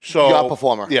 So Your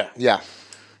performer. Yeah. Yeah.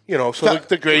 You know, so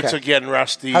the grates okay. are getting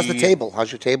rusty. How's the table?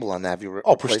 How's your table on that? Have you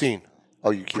replaced? Pristine.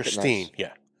 Oh, you keep Pristine. it nice.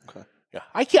 Yeah. Okay. Yeah,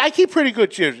 I keep pretty good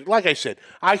chairs. Like I said,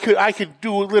 I could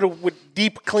do a little with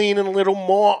deep cleaning a little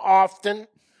more often.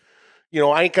 You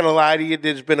know, I ain't gonna lie to you.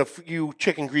 There's been a few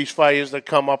chicken grease fires that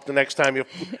come up the next time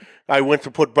I went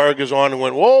to put burgers on and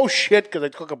went, whoa, shit, because I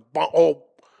took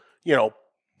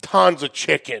tons of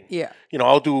chicken. Yeah. You know,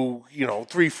 I'll do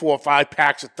 3, 4, 5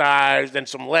 packs of thighs, then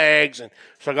some legs, and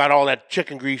so I got all that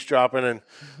chicken grease dropping. And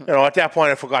at that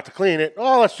point, I forgot to clean it.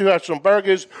 Oh, let's have some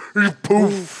burgers.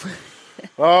 Poof.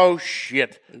 Oh,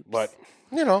 shit. But,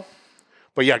 yeah,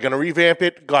 going to revamp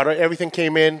it. Everything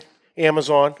came in,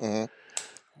 Amazon. Mm-hmm.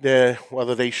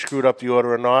 Whether they screwed up the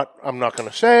order or not, I'm not going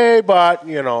to say, but,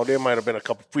 there might have been a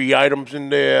couple free items in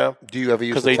there. Do you ever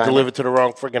use because the they timer? delivered to the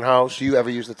wrong friggin' house. Do you ever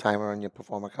use the timer on your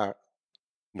performer cart?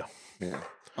 No. Yeah. I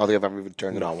don't think I've ever even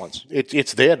turned it on once.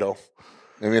 It's there, though.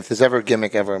 I mean, if there's ever a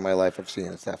gimmick ever in my life I've seen,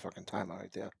 it's that fucking timer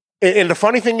right there. And the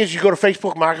funny thing is, you go to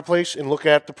Facebook Marketplace and look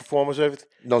at the performers, everything.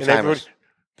 No and timers.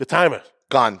 The timers.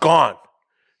 Gone.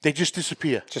 They just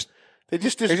disappear. They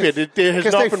just They disappear. just- There has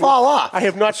 'cause not they been- fall off. I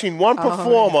have not seen one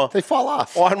performer They fall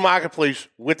off. on Marketplace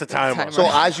with the timer. So,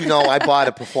 as you know, I bought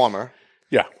a performer,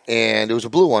 Yeah. and it was a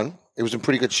blue one. It was in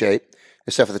pretty good shape,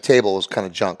 except for the table was kind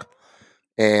of junk.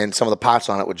 And some of the parts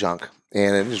on it were junk.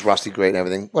 And it was rusty grate and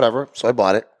everything. Whatever. So I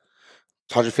bought it.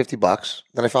 $150.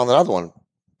 Then I found another one.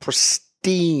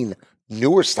 Pristine,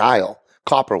 newer style,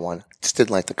 copper one. Just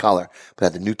didn't like the color. But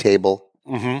had the new table.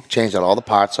 Mm-hmm. Changed out all the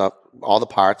parts up. All the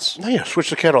parts. Oh, yeah, switch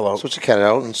the kettle out. Switched the kettle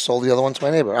out and sold the other one to my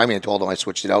neighbor. I mean, I told him I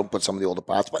switched it out and put some of the older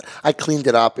parts. But I cleaned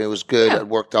it up. It was good. It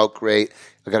worked out great.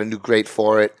 I got a new grate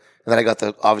for it. And then I got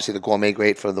the gourmet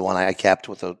grate for the one I kept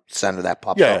with the center that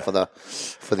pops out for the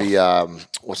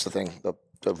what's the thing?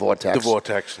 The Vortex. The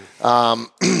Vortex.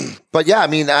 But yeah, I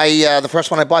mean, the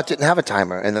first one I bought didn't have a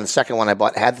timer, and then the second one I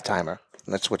bought had the timer,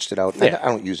 and I switched it out. Yeah. I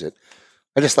don't use it.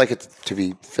 I just like it to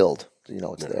be filled.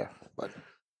 It's there. But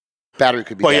battery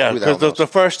could be. But yeah, who the because hell the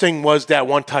first thing was that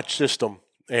one-touch system,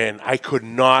 and I could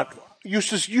not used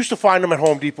to find them at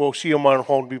Home Depot, see them on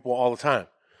Home Depot all the time,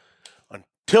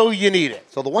 until you need it.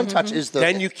 So the one touch is the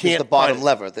Then you can't the bottom find it.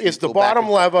 lever. that It's you the go back bottom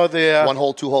and- lever there. 1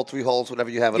 hole, 2 hole, 3 holes, whatever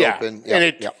you have it open. and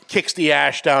it kicks the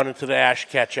ash down into the ash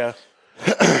catcher.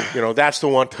 That's the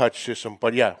one-touch system.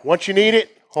 But yeah, once you need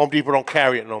it, Home Depot don't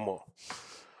carry it no more.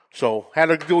 So had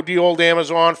to do the old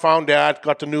Amazon, found that,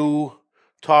 got the new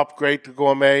top grate, the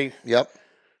gourmet. Yep.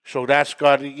 So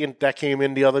that came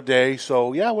in the other day.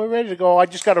 So yeah, we're ready to go. I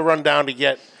just got to run down to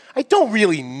get. I don't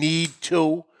really need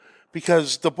to,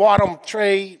 because the bottom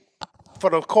tray for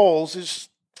the coals is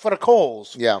for the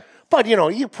coals. Yeah. But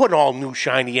you put all new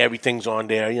shiny everything's on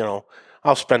there.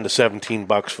 I'll spend the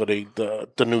 $17 for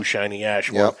the new shiny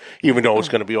ash one, Yep. even though it's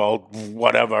going to be all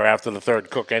whatever after the third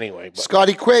cook anyway. But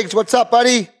Scotty Quiggs, what's up,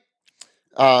 buddy?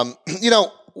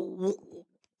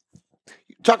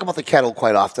 talk about the kettle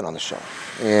quite often on the show,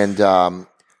 and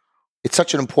it's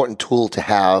such an important tool to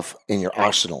have in your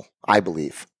arsenal, I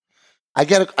believe. I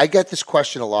get this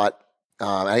question a lot.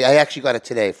 I actually got it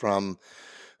today from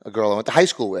a girl I went to high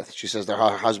school with. She says that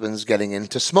her husband's getting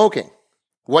into smoking.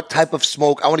 What type of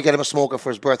smoke? I want to get him a smoker for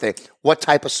his birthday. What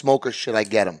type of smoker should I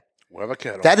get him? Weber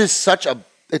kettle. That is such a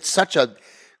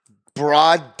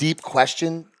broad, deep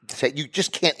question that you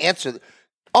just can't answer.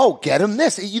 Oh, get him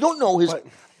this. You don't know you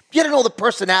don't know the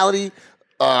personality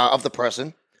of the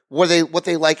person. What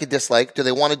they like and dislike. Do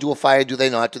they want to do a fire? Do they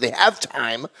not? Do they have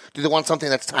time? Do they want something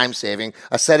that's time saving?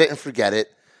 A set it and forget it.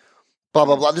 Blah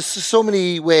blah blah. There's just so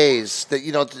many ways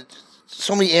that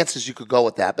so many answers you could go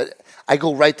with that. But I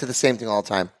go right to the same thing all the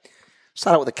time.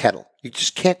 Start out with a kettle. You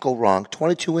just can't go wrong.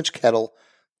 22-inch kettle,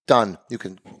 done. You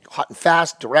can hot and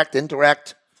fast, direct,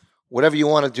 indirect, whatever you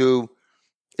want to do.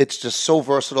 It's just so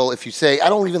versatile. If you say, I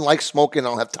don't even like smoking, I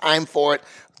don't have time for it,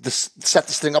 set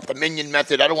this thing up the Minion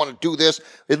method, I don't want to do this,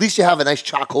 at least you have a nice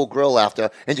charcoal grill after,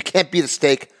 and you can't beat a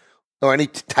steak or any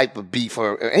type of beef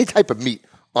or any type of meat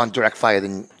on direct fire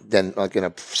than like in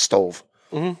a stove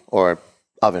or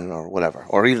oven or whatever,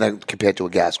 or even like compared to a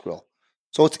gas grill.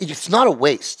 So it's not a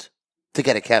waste to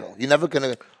get a kettle. You're never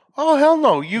going to... Oh, hell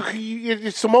no.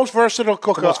 It's the most versatile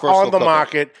cooker on the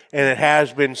market, and it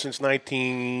has been since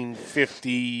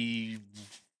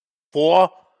 1954,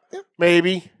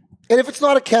 maybe. And if it's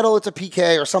not a kettle, it's a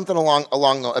PK or something along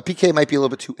a PK might be a little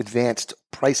bit too advanced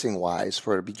pricing-wise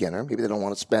for a beginner. Maybe they don't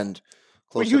want to spend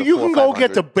close to you can go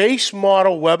get the base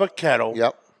model Weber kettle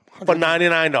for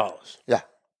 $99. Yeah.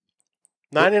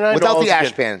 $99 without the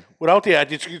ash pan. Without the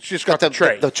ash, it's just got the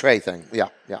tray. The tray thing, yeah.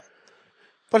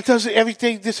 But it does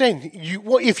everything the same.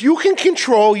 If you can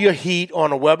control your heat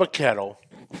on a Weber kettle,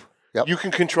 you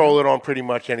can control it on pretty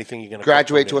much anything you're going to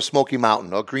graduate to a Smoky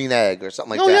Mountain or Green Egg or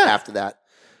something like that after that.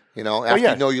 You know,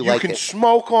 after you know you like it. You can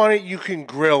smoke on it. You can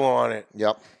grill on it.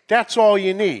 Yep. That's all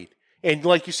you need. And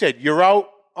like you said, you're out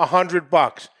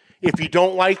 $100. If you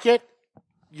don't like it,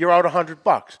 you're out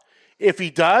 $100. If he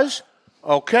does,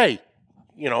 okay,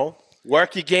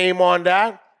 work your game on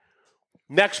that.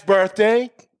 Next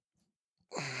birthday,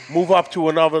 move up to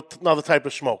another type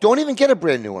of smoke. Don't even get a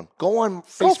brand new one. Go on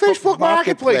Facebook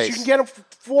Marketplace. You can get them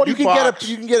for $40.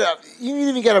 You can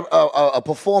even get a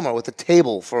performer with a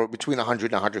table for between $100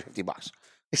 and $150.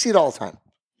 I see it all the time,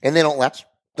 and they don't last.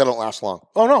 They don't last long.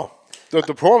 Oh no, the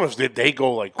problem is that they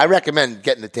go like. I recommend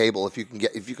getting the table if you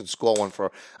can score one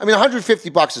for. I mean,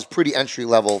 $150 is pretty entry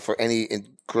level for any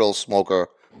grill smoker.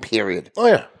 Period. Oh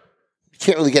yeah, you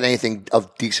can't really get anything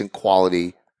of decent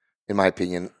quality, in my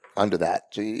opinion, under that.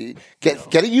 So you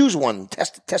get a used one.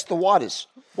 Test the waters.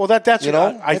 Well, that's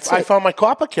I found my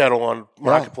copper kettle on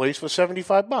Marketplace for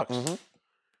 $75. Mm-hmm.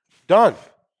 Done.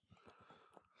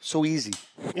 So easy.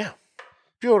 Yeah,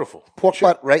 beautiful. Pork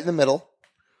butt right in the middle.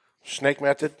 Snake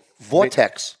method.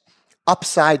 Vortex.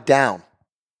 Upside down.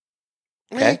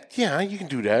 Okay. Yeah, you can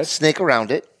do that. Snake around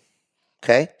it.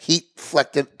 Okay. Heat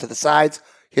flected to the sides.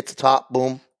 Hit the top.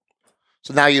 Boom.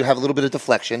 So now you have a little bit of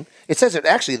deflection. It says it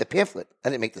actually in the pamphlet. I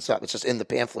didn't make this up. It's just in the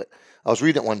pamphlet. I was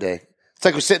reading it one day. It's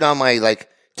like I was sitting on my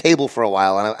table for a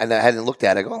while, and I hadn't looked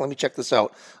at it. I go, let me check this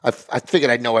out. I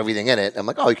figured I'd know everything in it. I'm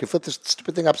like, you can flip this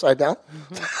stupid thing upside down?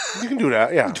 You can do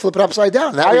that, yeah. You can flip it upside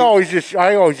down. I always just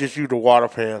use the water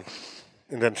pan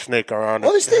and then snake around it.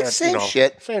 Well, it's the same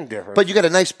shit. Same difference. But you got a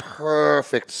nice,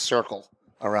 perfect circle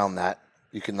around that.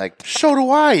 You can So do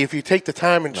I. If you take the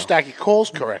time and stack your coals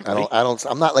correctly.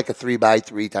 I'm not like a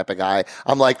 3x3 type of guy.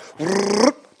 I'm like,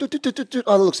 oh, that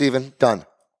looks even. Done.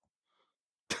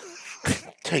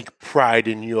 Take pride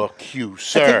in your cue,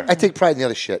 sir. I take pride in the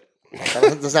other shit.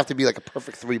 It doesn't have to be like a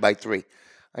perfect 3x3.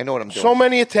 I know what I'm doing. So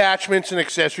many attachments and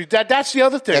accessories. That's the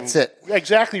other thing. That's it.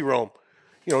 Exactly, Rome.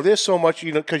 There's so much.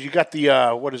 Because you got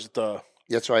the what is it?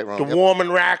 That's right, Rome. The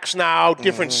warming racks now.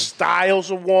 Different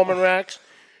styles of warming racks.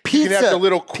 Pizza, you can have the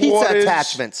little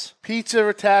quarters, pizza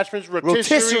attachments,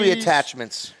 rotisserie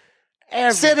attachments,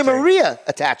 everything. Santa Maria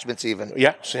attachments, even.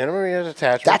 Yeah, Santa Maria's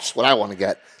attachments. That's what I want to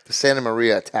get. The Santa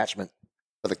Maria attachment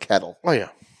for the kettle. Oh yeah,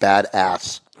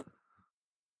 badass.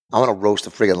 I want to roast a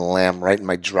friggin' lamb right in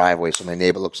my driveway, so my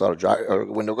neighbor looks out a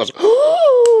window, and goes,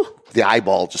 "Ooh!" The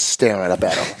eyeball just staring up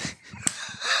at him.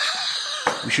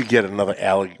 We should get another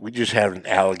alligator. We just have an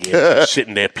alligator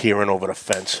sitting there peering over the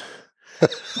fence.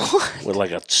 With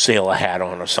like a sailor hat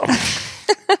on or something.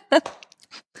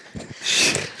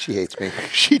 She hates me.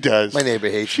 She does. My neighbor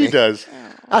hates me. She does.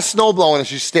 I was snowblowing and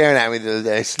she's staring at me the other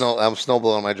day. I'm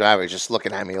snowblowing on my driveway, just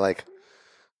looking at me like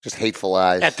just hateful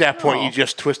eyes. At that point, you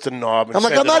just twist the knob and I'm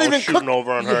like, I'm not even shooting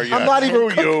over on her. I'm not even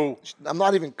cooking. I'm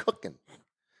not even cooking.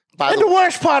 And the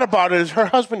worst part about it is her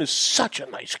husband is such a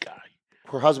nice guy.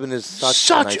 her husband is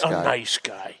such a nice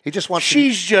guy. He just wants.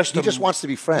 He just wants to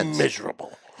be friends.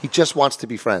 Miserable. He just wants to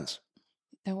be friends.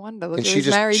 No wonder. Look And who's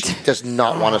married. she does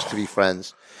not want us to be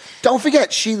friends. Don't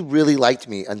forget, she really liked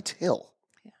me until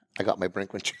I got my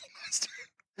Brinkman chain.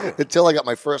 Until I got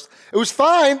my first. It was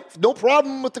fine. No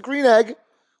problem with the green egg,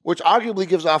 which arguably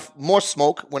gives off more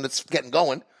smoke when it's getting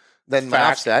going than my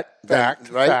offset.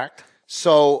 Fact.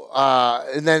 So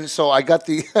I got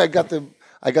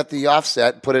the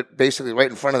offset, put it basically right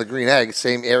in front of the green egg,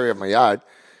 same area of my yard,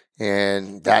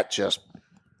 and that just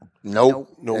nope.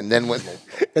 And then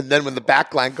when the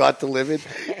back line got delivered,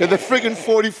 and the friggin'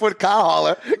 40-foot car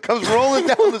hauler comes rolling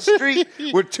down the street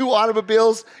with 2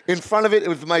 automobiles in front of it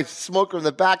with my smoker in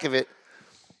the back of it.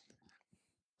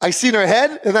 I seen her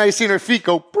head, and then I seen her feet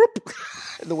go broop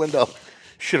in the window.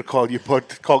 Should have called you,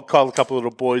 but call a couple of the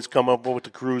boys, come up with the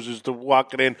cruisers to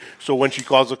walk it in, so when she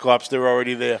calls the cops, they're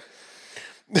already there.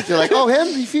 They're like, oh, him?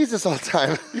 He feeds us all the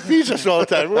time. He feeds us all the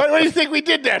time. What do you think we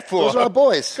did that for? Those are our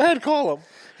boys. Go ahead, call them.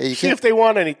 Hey, see if they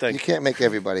want anything. You can't make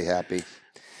everybody happy.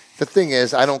 The thing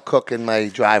is, I don't cook in my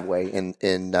driveway,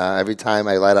 and every time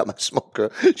I light up my smoker,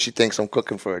 she thinks I'm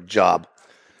cooking for a job,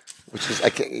 which is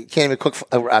I can't even cook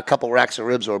a couple racks of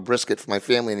ribs or a brisket for my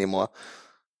family anymore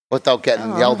without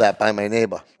getting yelled at by my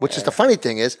neighbor. Which is the funny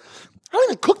thing is, I don't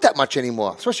even cook that much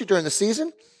anymore, especially during the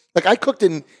season. Like I cooked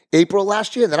in April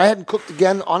last year, and then I hadn't cooked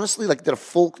again, honestly, like did a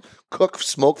full cook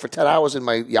smoke for 10 hours in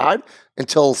my yard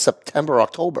until September,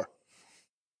 October.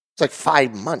 It's like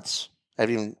 5 months. I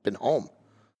haven't even been home.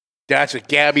 That's a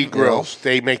Gabby Grills.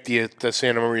 They make the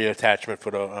Santa Maria attachment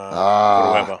for the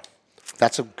Weber.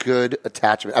 That's a good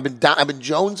attachment. I've been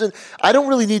jonesing. I don't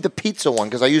really need the pizza one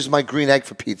because I use my green egg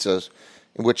for pizzas,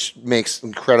 which makes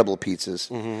incredible pizzas.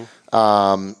 Mm-hmm.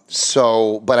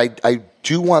 But I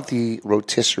do want the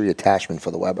rotisserie attachment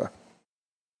for the Weber,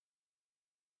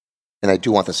 and I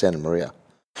do want the Santa Maria.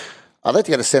 I'd like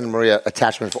to get a Santa Maria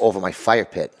attachment for over my fire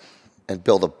pit and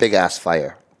build a big ass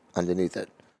fire underneath it.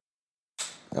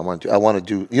 I want to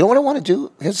do. You know what I want to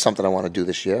do? Here's something I want to do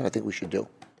this year. I think we should do.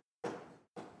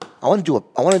 I want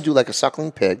to do like a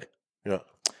suckling pig. Yeah.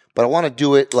 But I want to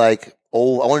do it like I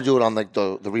want to do it on like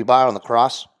the rebar on the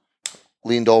cross,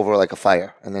 leaned over like a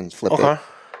fire, and then flip it.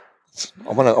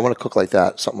 I want to cook like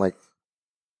that, something like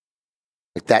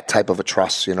that type of a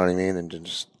truss. You know what I mean? And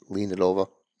just lean it over.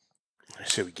 I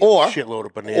say we get a shitload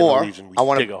of banana leaves and we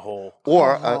dig a hole.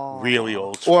 Really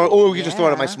old school. Or we can just throw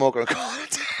it in my smoker and call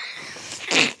it.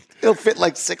 It'll fit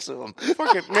like 6 of them.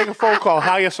 Fuck it, make a phone call,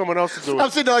 hire someone else to do it.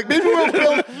 I'm sitting there like,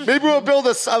 maybe we'll build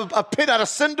a pit out of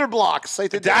cinder blocks.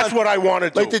 Like that's what I want to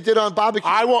do. Like they did on barbecue.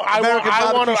 I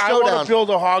want to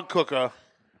build a hog cooker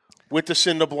with the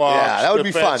cinder blocks. Yeah, that would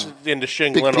be fun. And the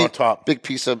shingling on top. Big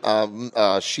piece of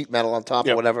sheet metal on top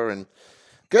or whatever. And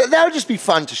that would just be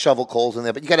fun to shovel coals in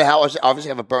there. But you got to obviously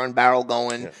have a burn barrel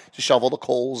going to shovel the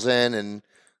coals in. And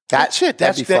that's it.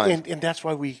 That'd be fun. And that's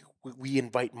why we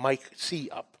invite Mike C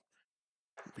up.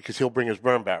 Because he'll bring his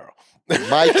burn barrel.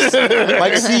 Mike C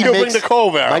bring the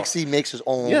coal barrel. Mike C makes his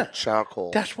own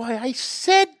charcoal. That's why I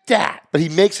said that. But he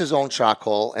makes his own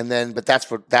charcoal, but that's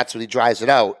what he dries it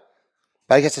out.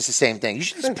 But I guess it's the same thing. You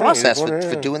should just process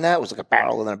for doing that. It was like a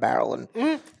barrel and then a barrel, and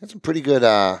that's a pretty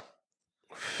good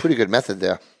method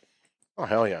there. Oh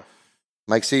hell yeah,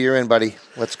 Mike C, you're in, buddy.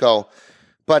 Let's go.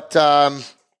 But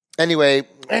anyway,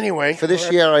 for this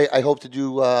year, I hope to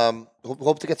do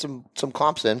hope to get some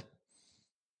comps in.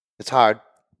 It's hard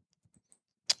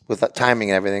with that timing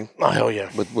and everything. Oh, hell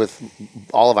yeah. With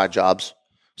all of our jobs,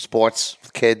 sports,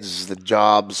 kids, the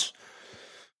jobs,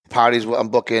 parties I'm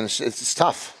booking. It's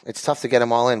tough. It's tough to get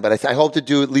them all in. But I hope to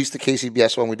do at least the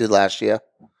KCBS one we did last year.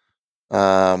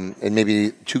 And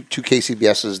maybe two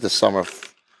KCBSs this summer.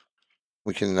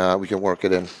 We can work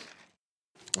it in.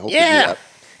 I hope to do that.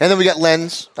 And then we got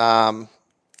Lens on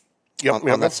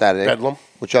that Saturday. Bedlam.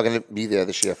 Which you're going to be there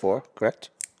this year for, correct?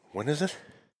 When is it?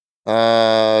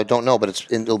 Don't know, but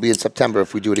it'll be in September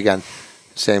if we do it again.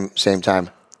 Same time.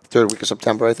 3rd week of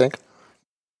September, I think.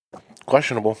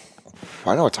 Questionable.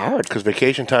 I know, it's hard. Because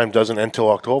vacation time doesn't end till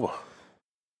October.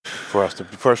 For us, the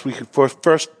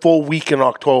first full week in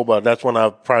October, that's when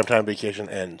our primetime vacation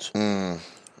ends.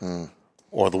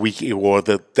 Or the week,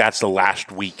 that's the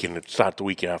last week, and it's not the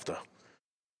week after.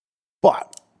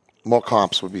 But more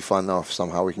comps would be fun, though, if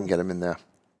somehow we can get them in there.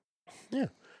 Yeah.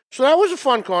 So that was a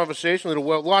fun conversation. A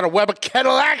lot of Weber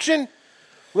kettle action.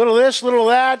 Little this, little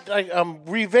that. I'm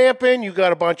revamping. You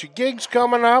got a bunch of gigs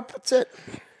coming up. That's it.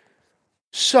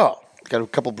 So. Got a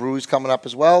couple breweries coming up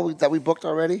as well that we booked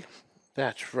already.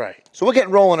 That's right. So we're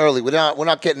getting rolling early. We're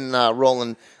not getting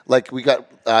rolling like we got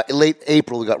late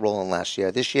April. We got rolling last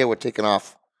year. This year we're taking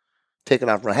off.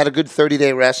 I had a good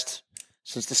 30-day rest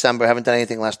since December. Haven't done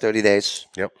anything the last 30 days.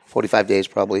 Yep. 45 days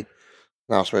probably.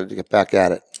 Now I'm ready to get back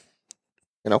at it.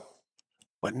 You know?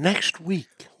 But next week,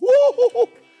 Woo!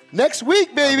 Next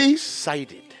week, baby.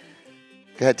 excited.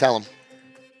 Go ahead, tell him.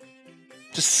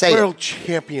 Just say World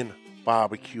champion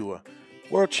barbecuer.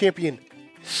 World champion it.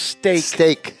 steak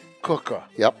Steak. cooker.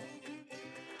 Yep.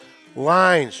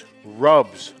 Lines,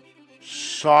 rubs,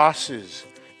 sauces,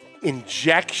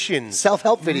 injections,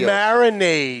 Self-help videos.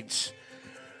 marinades,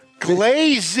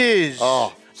 glazes,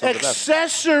 Oh, some of the best.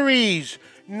 accessories.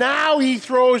 Now he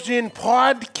throws in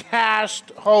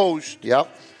podcast host Yep.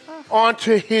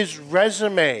 onto his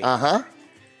resume. Uh-huh.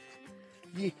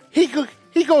 He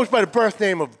goes by the birth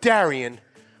name of Darian,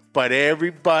 but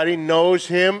everybody knows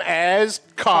him as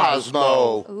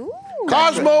Cosmo.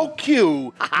 Cosmo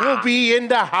Q will be in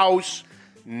the house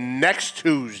next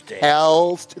Tuesday.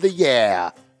 Hells to the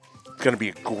yeah. It's going to be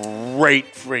a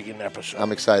great friggin' episode.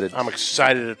 I'm excited. I'm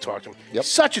excited to talk to him. Yep.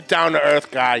 Such a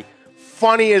down-to-earth guy,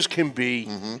 funny as can be.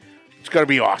 It's going to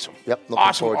be awesome. Yep, looking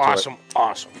Awesome, forward to it. awesome,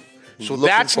 awesome. So Looking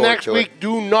that's forward next to it. week.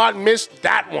 Do not miss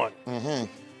that one.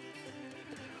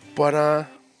 But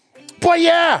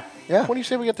yeah. Yeah. What do you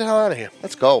say we get the hell out of here?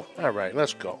 Let's go. All right,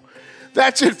 let's go.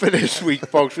 That's it for this week,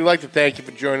 folks. We'd like to thank you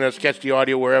for joining us. Catch the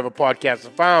audio wherever podcasts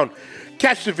are found.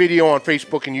 Catch the video on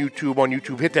Facebook and YouTube. On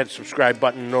YouTube, hit that subscribe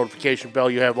button and notification bell.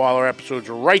 You have all our episodes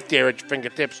right there at your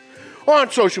fingertips. On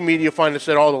social media, find us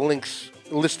at all the links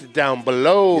listed down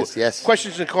below. Yes.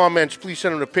 Questions and comments, please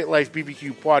send them to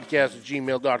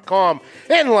pitlifebbqpodcast@gmail.com.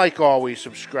 And like always,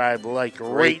 subscribe, like,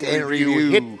 rate, and review.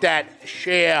 review. Hit that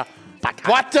share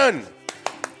button.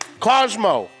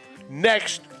 Cosmo,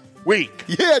 next week.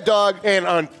 Yeah, dog. And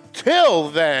until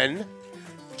then,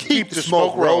 keep the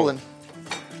smoke rolling.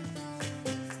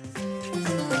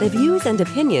 The views and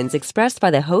opinions expressed by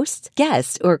the hosts,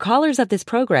 guests, or callers of this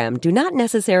program do not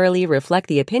necessarily reflect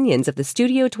the opinions of the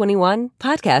Studio 21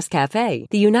 Podcast Cafe,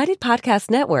 the United Podcast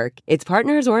Network, its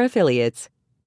partners, or affiliates.